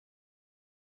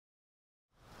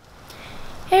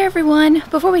Hey everyone,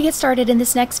 before we get started in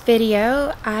this next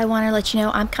video, I want to let you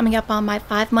know I'm coming up on my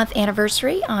 5-month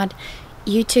anniversary on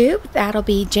YouTube. That'll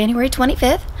be January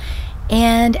 25th.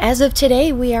 And as of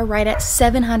today, we are right at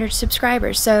 700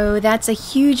 subscribers. So that's a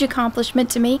huge accomplishment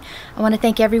to me. I want to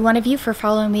thank every one of you for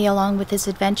following me along with this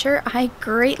adventure. I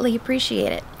greatly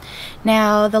appreciate it.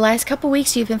 Now, the last couple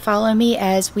weeks you've been following me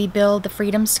as we build the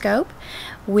Freedom Scope.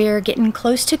 We're getting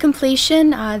close to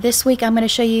completion. This week I'm going to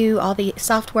show you all the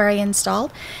software I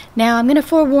installed. Now, I'm going to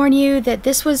forewarn you that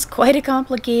this was quite a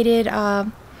complicated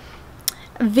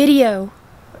video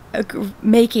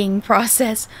making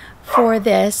process for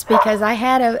this, because I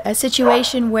had a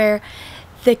situation where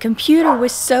the computer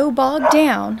was so bogged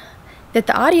down that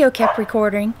the audio kept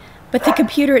recording, but the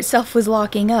computer itself was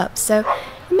locking up. So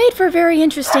it made for a very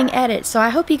interesting edit. So I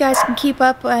hope you guys can keep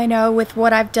up, with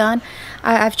what I've done.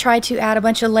 I've tried to add a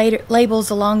bunch of labels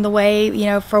along the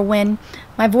way, for when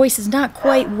my voice is not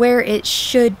quite where it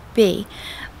should be.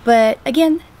 But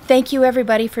again, thank you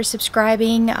everybody for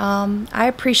subscribing. I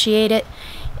appreciate it.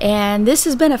 And this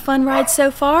has been a fun ride so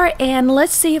far, and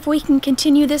let's see if we can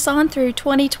continue this on through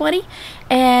 2020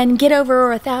 and get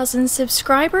over 1,000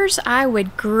 subscribers. I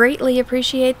would greatly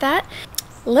appreciate that.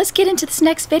 Let's get into this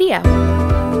next video.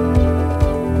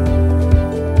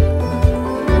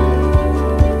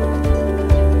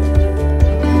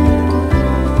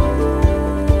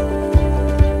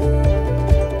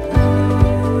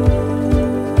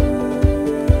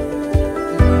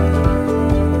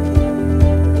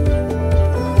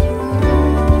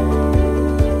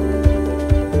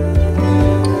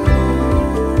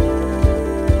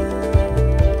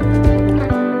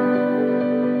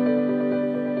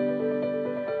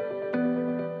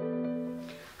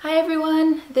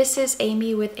 This is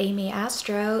Amy with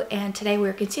AmyAstro, and today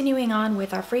we're continuing on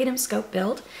with our Freedom Scope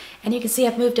build. And you can see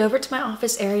I've moved over to my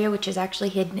office area, which is actually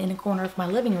hidden in a corner of my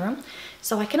living room.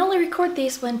 So I can only record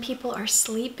these when people are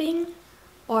sleeping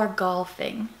or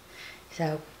golfing.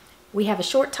 So we have a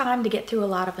short time to get through a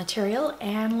lot of material,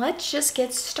 and let's just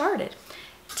get started.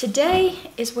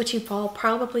 Today is what you've all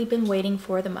probably been waiting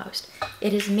for the most.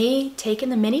 It is me taking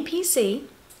the mini PC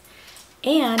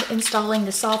and installing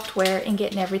the software and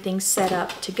getting everything set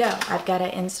up to go. I've got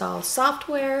to install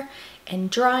software and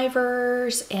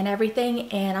drivers and everything,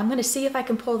 and I'm going to see if I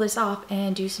can pull this off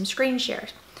and do some screen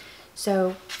shares.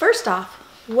 So first off,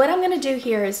 what I'm going to do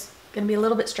here is going to be a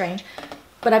little bit strange,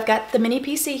 but I've got the mini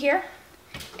PC here,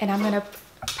 and I'm going to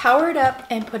power it up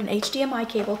and put an HDMI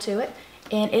cable to it,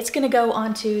 and it's going to go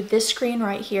onto this screen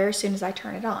right here as soon as I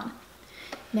turn it on.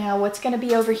 Now what's going to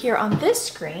be over here on this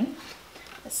screen,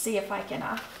 let's see if I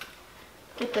can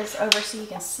get this over so you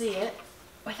can see it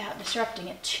without disrupting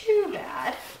it too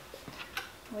bad.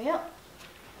 Well,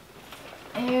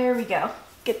 there we go.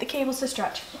 Get the cables to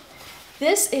stretch.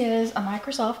 This is a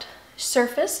Microsoft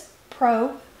Surface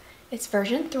Pro. It's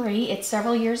version 3. It's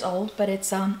several years old, but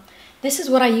it's this is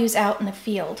what I use out in the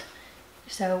field.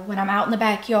 So when I'm out in the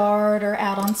backyard or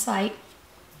out on site,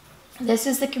 this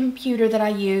is the computer that I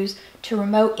use to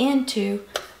remote into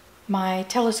my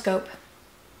telescope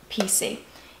PC,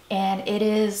 and it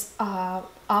is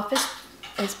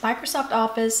it's Microsoft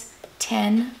Office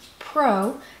 10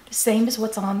 Pro, the same as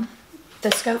what's on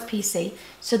the Scope PC.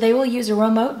 So they will use a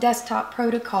remote desktop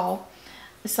protocol,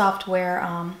 the software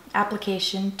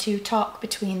application, to talk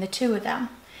between the two of them.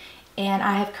 And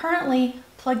I have currently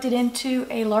plugged it into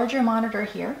a larger monitor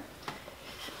here,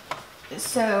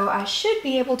 so I should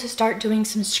be able to start doing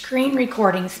some screen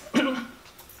recordings.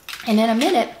 And in a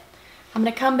minute I'm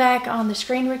going to come back on the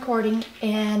screen recording,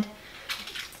 and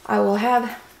I will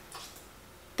have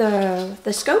the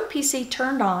Scope PC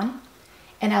turned on,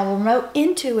 and I will remote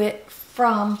into it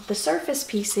from the Surface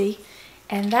PC,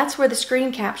 and that's where the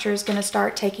screen capture is going to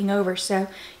start taking over. So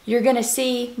you're going to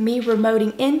see me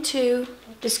remoting into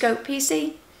the Scope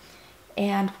PC,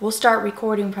 and we'll start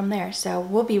recording from there. So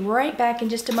we'll be right back in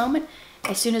just a moment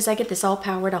as soon as I get this all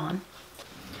powered on.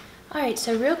 Alright,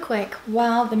 so real quick,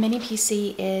 while the mini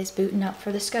PC is booting up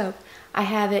for the scope, I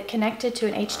have it connected to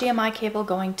an HDMI cable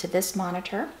going to this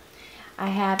monitor. I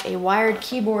have a wired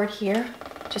keyboard here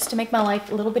just to make my life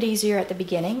a little bit easier at the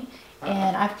beginning,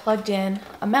 and I've plugged in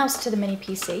a mouse to the mini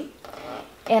PC.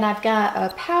 And I've got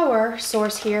a power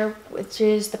source here, which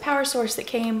is the power source that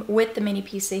came with the mini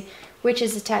PC, which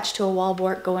is attached to a wall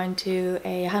board going to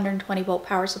a 120 volt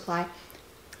power supply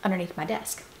underneath my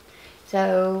desk.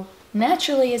 So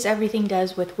naturally, as everything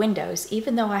does with Windows,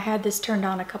 even though I had this turned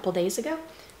on a couple days ago,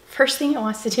 first thing it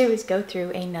wants to do is go through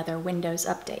another Windows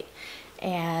update.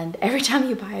 And every time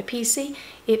you buy a PC,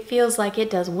 it feels like it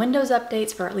does Windows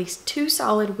updates for at least 2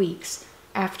 solid weeks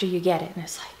after you get it. And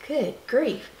it's like, good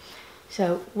grief.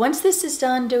 So once this is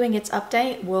done doing its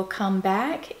update, we'll come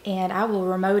back and I will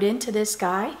remote into this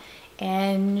guy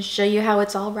and show you how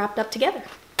it's all wrapped up together.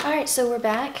 All right, so we're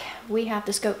back. We have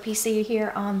the Scope PC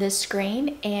here on this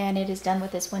screen and it is done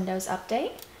with this Windows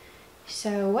update.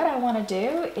 So what I want to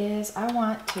do is I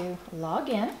want to log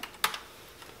in,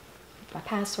 my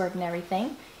password and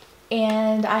everything.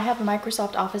 And I have a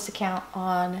Microsoft Office account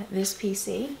on this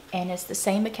PC and it's the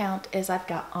same account as I've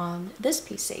got on this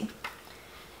PC.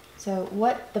 So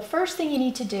the first thing you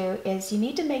need to do is you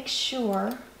need to make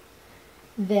sure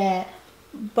that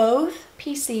both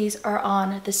PCs are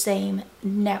on the same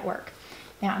network.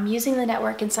 Now I'm using the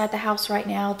network inside the house right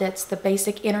now that's the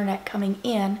basic internet coming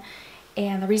in,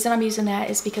 and the reason I'm using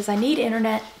that is because I need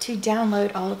internet to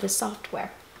download all of the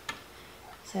software.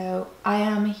 So I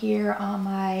am here on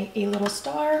my A little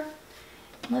star.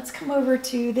 Let's come over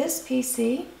to this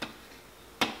PC.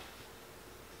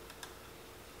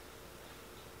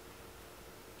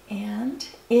 And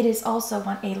it is also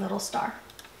on A little star.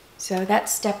 So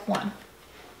that's step one.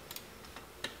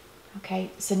 Okay,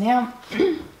 so now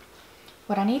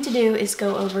what I need to do is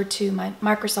go over to my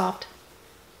Microsoft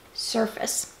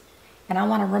Surface and I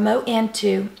want to remote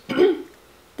into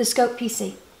the Scope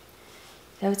PC.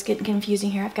 So it's getting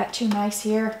confusing here. I've got two mice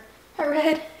here, a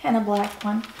red and a black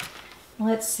one.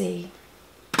 Let's see.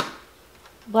 The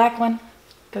black one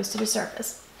goes to the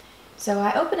Surface. So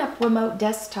I open up Remote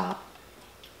Desktop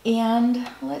and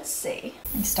let's see.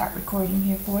 Let me start recording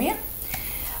here for you.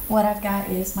 What I've got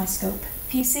is my Scope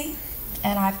PC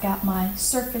and I've got my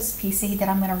Surface PC that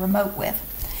I'm going to remote with.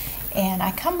 And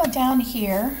I come down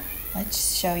here,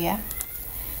 let's show you.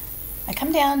 I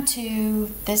come down to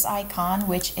this icon,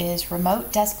 which is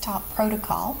Remote Desktop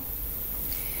Protocol.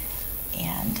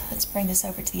 And let's bring this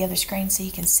over to the other screen so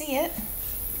you can see it.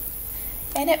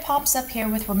 And it pops up here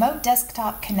with Remote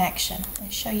Desktop Connection. I'll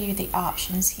show you the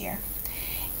options here.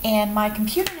 And my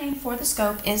computer name for the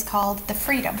Scope is called the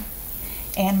Freedom.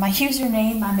 And my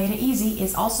username, I made it easy,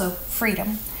 is also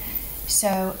Freedom.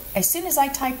 So as soon as I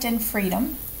typed in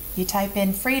Freedom, you type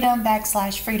in Freedom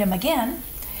 / Freedom again,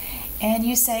 and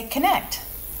you say connect.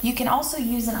 You can also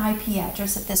use an IP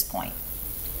address at this point.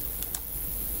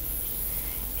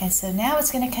 And so now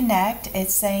it's going to connect.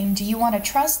 It's saying, do you want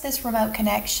to trust this remote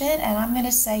connection? And I'm going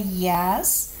to say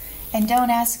yes. And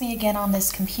don't ask me again on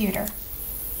this computer.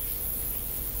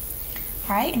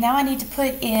 All right, now I need to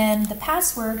put in the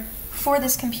password for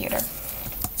this computer.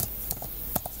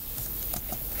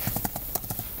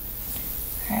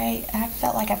 All right, I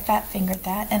felt like I fat fingered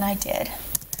that, and I did.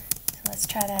 So let's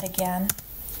try that again.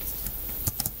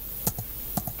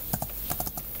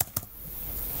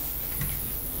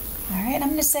 All right, I'm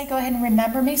going to say go ahead and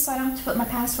remember me so I don't have to put my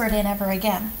password in ever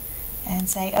again. And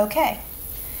say OK.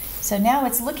 So now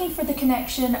it's looking for the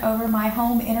connection over my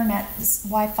home internet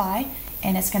Wi-Fi,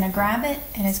 and it's going to grab it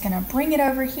and it's going to bring it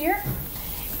over here,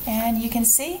 and you can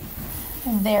see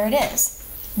there it is.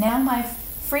 Now my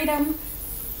Freedom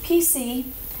PC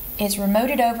is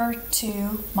remoted over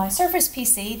to my Surface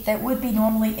PC that would be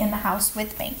normally in the house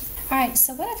with me. Alright,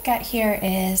 so what I've got here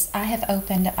is I have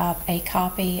opened up a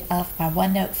copy of my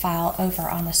OneNote file over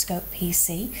on the Scope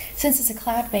PC. Since it's a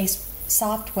cloud-based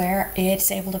software, it's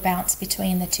able to bounce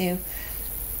between the two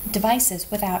devices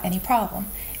without any problem.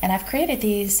 And I've created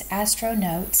these Astro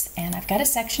notes, and I've got a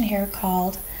section here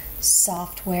called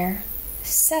Software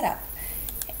Setup.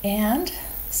 And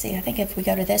see, I think if we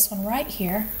go to this one right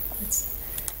here, let's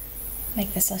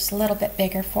make this just a little bit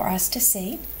bigger for us to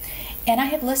see. And I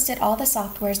have listed all the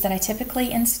softwares that I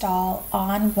typically install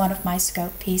on one of my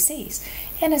Scope PCs.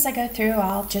 And as I go through,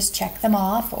 I'll just check them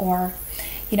off. Or,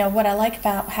 you know, what I like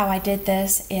about how I did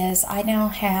this is I now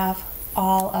have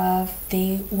all of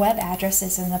the web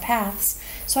addresses and the paths,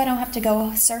 so I don't have to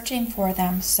go searching for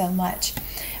them so much.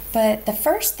 But the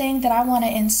first thing that I want to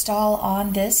install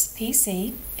on this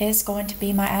PC is going to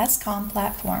be my ASCOM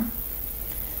platform.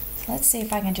 So let's see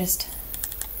if I can just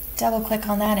double click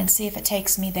on that and see if it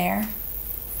takes me there.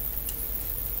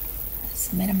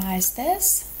 Let's minimize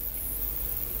this.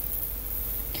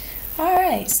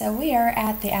 Alright, so we are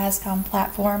at the ASCOM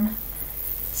platform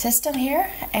system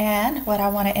here, and what I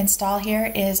want to install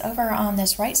here is over on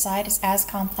this right side is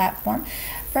ASCOM platform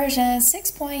version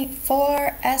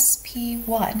 6.4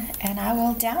 SP1, and I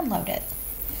will download it.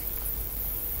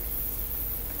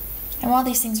 And while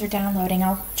these things are downloading,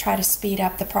 I'll try to speed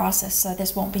up the process so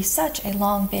this won't be such a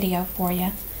long video for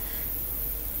you.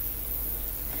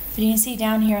 But you can see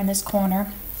down here in this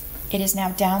corner, it is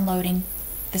now downloading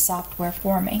the software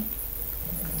for me.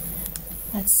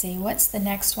 Let's see, what's the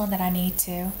next one that I need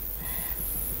to?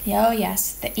 Oh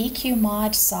yes, the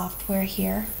EQMod software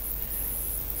here.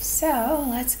 So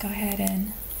let's go ahead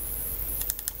and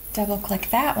double click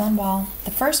that one while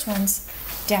the first one's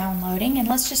downloading, and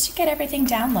let's just get everything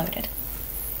downloaded.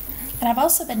 And I've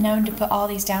also been known to put all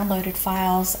these downloaded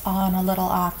files on a little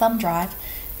thumb drive,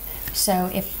 so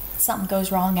if something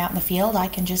goes wrong out in the field, I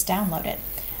can just download it.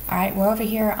 Alright, we're over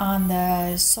here on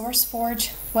the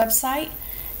SourceForge website,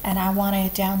 and I want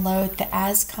to download the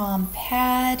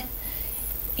ASCOMPAD,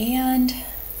 and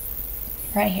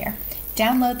right here,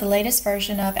 download the latest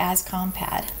version of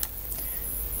ASCOMPAD.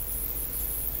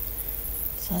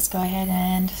 So let's go ahead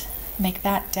and make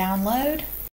that download.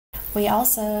 We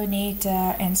also need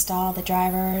to install the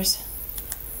drivers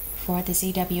for the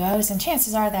ZWOs, and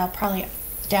chances are they'll probably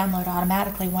download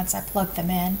automatically once I plug them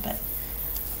in, but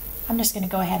I'm just going to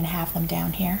go ahead and have them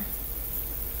down here.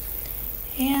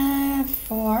 And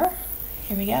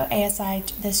here we go,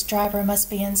 this driver must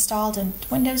be installed in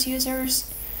Windows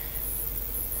users.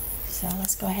 So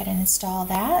let's go ahead and install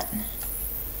that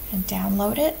and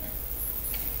download it.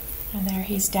 And there,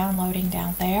 he's downloading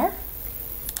down there.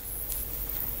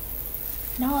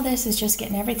 And all this is just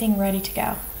getting everything ready to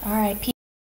go. Alright,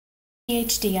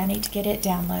 PHD, I need to get it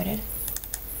downloaded.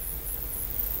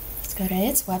 Let's go to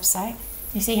its website.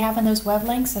 You see, having those web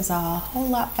links is a whole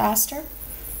lot faster.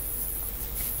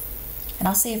 And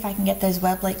I'll see if I can get those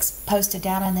web links posted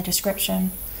down in the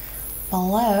description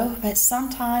below, but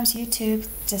sometimes YouTube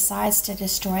decides to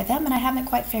destroy them, and I haven't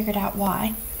quite figured out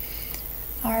why.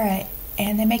 Alright,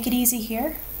 and they make it easy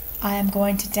here. I am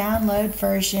going to download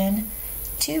version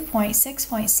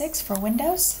 2.6.6 for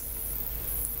Windows.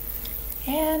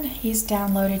 And he's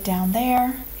downloaded down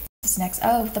there. This next,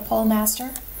 oh, the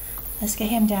Polemaster. Let's get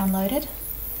him downloaded.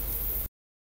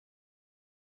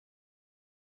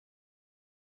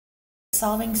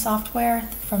 Solving software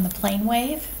from the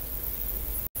Planetwave.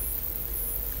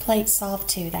 Plate Solve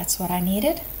 2, that's what I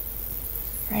needed.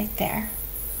 Right there.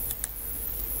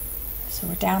 So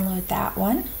we'll download that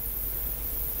one.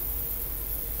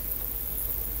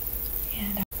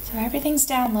 And so everything's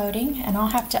downloading, and I'll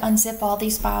have to unzip all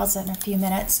these files in a few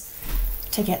minutes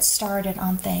to get started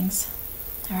on things.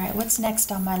 Alright, what's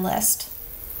next on my list?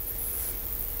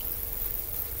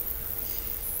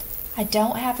 I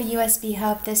don't have a USB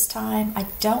hub this time. I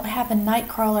don't have a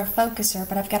NIGHTCRAWLER focuser,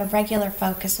 but I've got a regular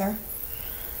focuser.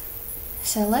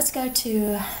 So let's go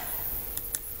to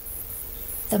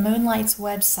the Moonlite's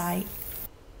website.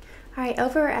 Alright,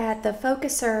 over at the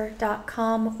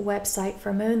focuser.com website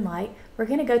for Moonlite, we're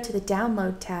going to go to the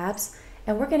download tabs,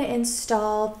 and we're going to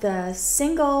install the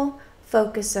single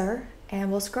focuser, and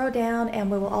we'll scroll down,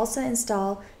 and we will also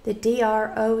install the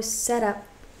DRO setup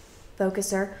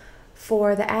focuser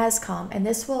for the ASCOM, and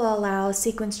this will allow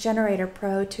Sequence Generator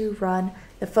Pro to run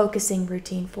the focusing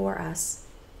routine for us.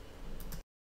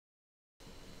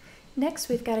 Next,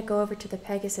 we've got to go over to the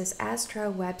Pegasus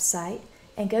Astro website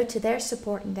and go to their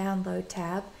support and download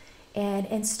tab and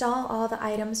install all the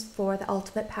items for the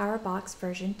Ultimate Power Box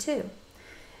version 2.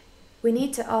 We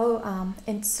need to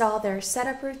install their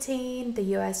setup routine,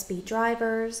 the USB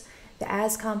drivers, the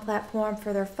ASCOM platform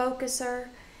for their focuser,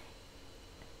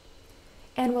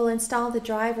 and we'll install the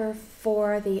driver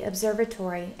for the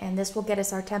observatory, and this will get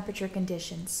us our temperature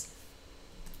conditions.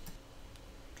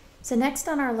 So next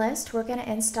on our list, we're going to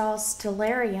install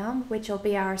Stellarium, which will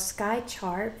be our sky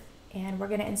chart, and we're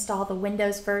going to install the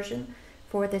Windows version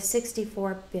for the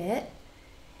 64-bit.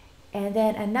 And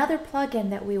then another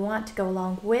plugin that we want to go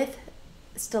along with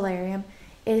Stellarium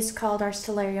is called our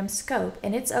Stellarium Scope,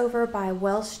 and it's over by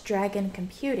Welsh Dragon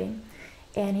Computing.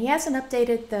 And he hasn't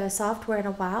updated the software in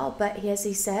a while, but as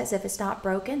he says, if it's not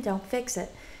broken, don't fix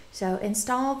it. So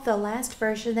install the last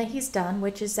version that he's done,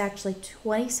 which is actually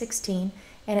 2016,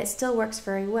 and it still works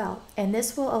very well. And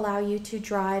this will allow you to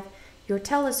drive your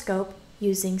telescope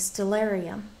using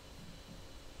Stellarium.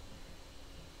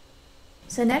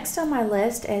 So next on my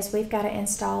list is we've got to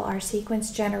install our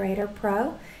Sequence Generator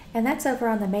Pro, and that's over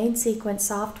on the main Sequence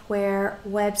software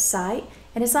website,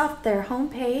 and it's off their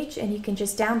homepage, and you can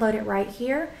just download it right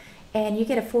here, and you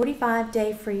get a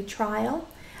 45-day free trial.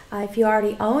 If you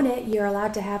already own it, you're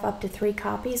allowed to have up to 3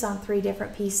 copies on 3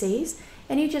 different PCs,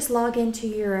 and you just log into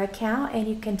your account and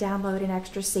you can download an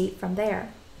extra seat from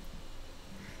there.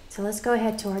 So let's go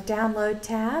ahead to our download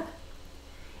tab,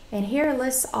 and here it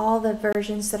lists all the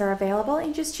versions that are available,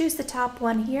 and just choose the top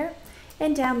one here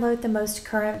and download the most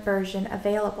current version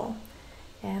available.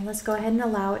 And let's go ahead and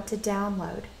allow it to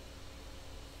download.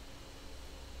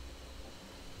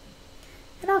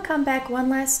 And I'll come back one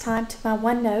last time to my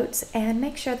OneNotes and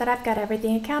make sure that I've got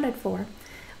everything accounted for.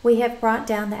 We have brought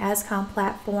down the ASCOM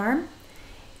platform,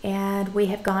 and we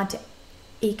have gone to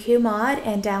EQMod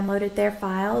and downloaded their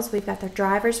files. We've got their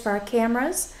drivers for our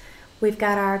cameras. We've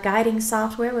got our guiding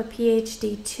software with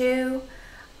PHD2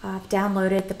 I've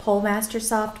downloaded the Polemaster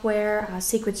software.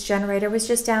 Sequence Generator was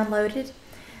just downloaded.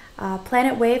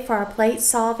 Planetwave for our plate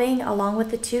solving, along with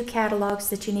the 2 catalogs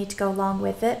that you need to go along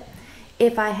with it.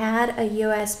 If I had a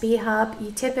USB hub,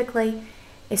 you typically,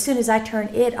 as soon as I turn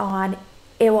it on,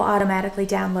 it will automatically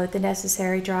download the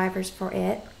necessary drivers for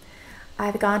it.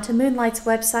 I've gone to Moonlite's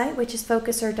website, which is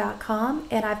focuser.com,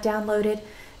 and I've downloaded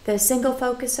the single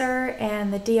focuser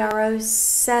and the DRO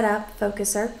setup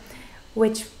focuser,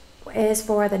 which is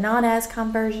for the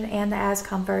non-ASCOM version and the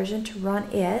ASCOM version to run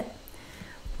it.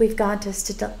 We've gone to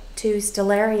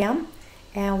Stellarium,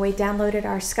 and we downloaded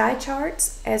our sky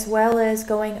charts, as well as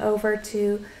going over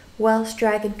to Welsh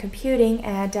Dragon Computing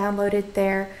and downloaded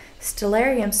their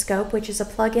Stellarium Scope, which is a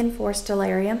plugin for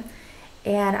Stellarium.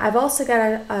 And I've also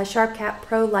got a SharpCap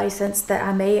Pro license that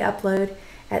I may upload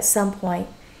at some point.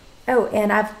 Oh,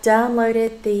 and I've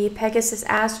downloaded the Pegasus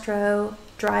Astro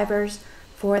drivers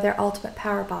for their Ultimate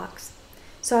Power Box.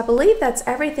 So I believe that's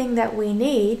everything that we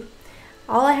need.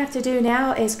 All I have to do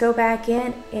now is go back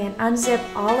in and unzip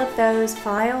all of those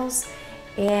files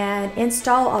and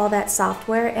install all that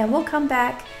software, and we'll come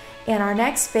back in our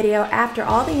next video after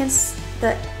all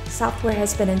the software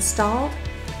has been installed,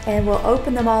 and we'll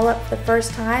open them all up the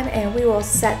first time and we will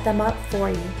set them up for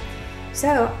you.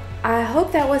 So I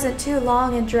hope that wasn't too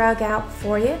long and drag out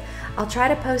for you. I'll try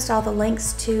to post all the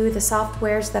links to the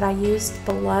softwares that I used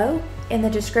below in the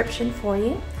description for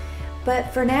you.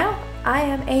 But for now, I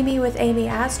am Amy with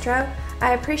AmyAstro.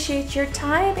 I appreciate your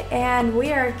time, and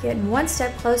we are getting one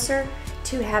step closer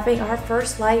to having our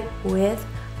first light with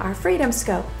our Freedom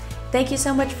Scope. Thank you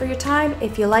so much for your time.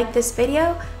 If you like this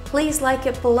video, please like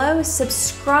it below,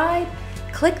 subscribe,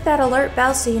 click that alert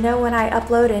bell so you know when I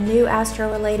upload a new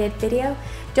Astro related video.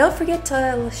 Don't forget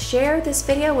to share this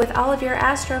video with all of your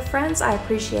Astro friends. I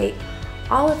appreciate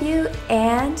all of you,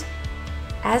 and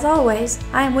as always,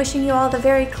 I am wishing you all the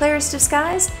very clearest of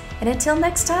skies, and until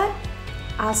next time,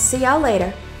 I'll see y'all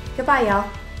later. Goodbye, y'all.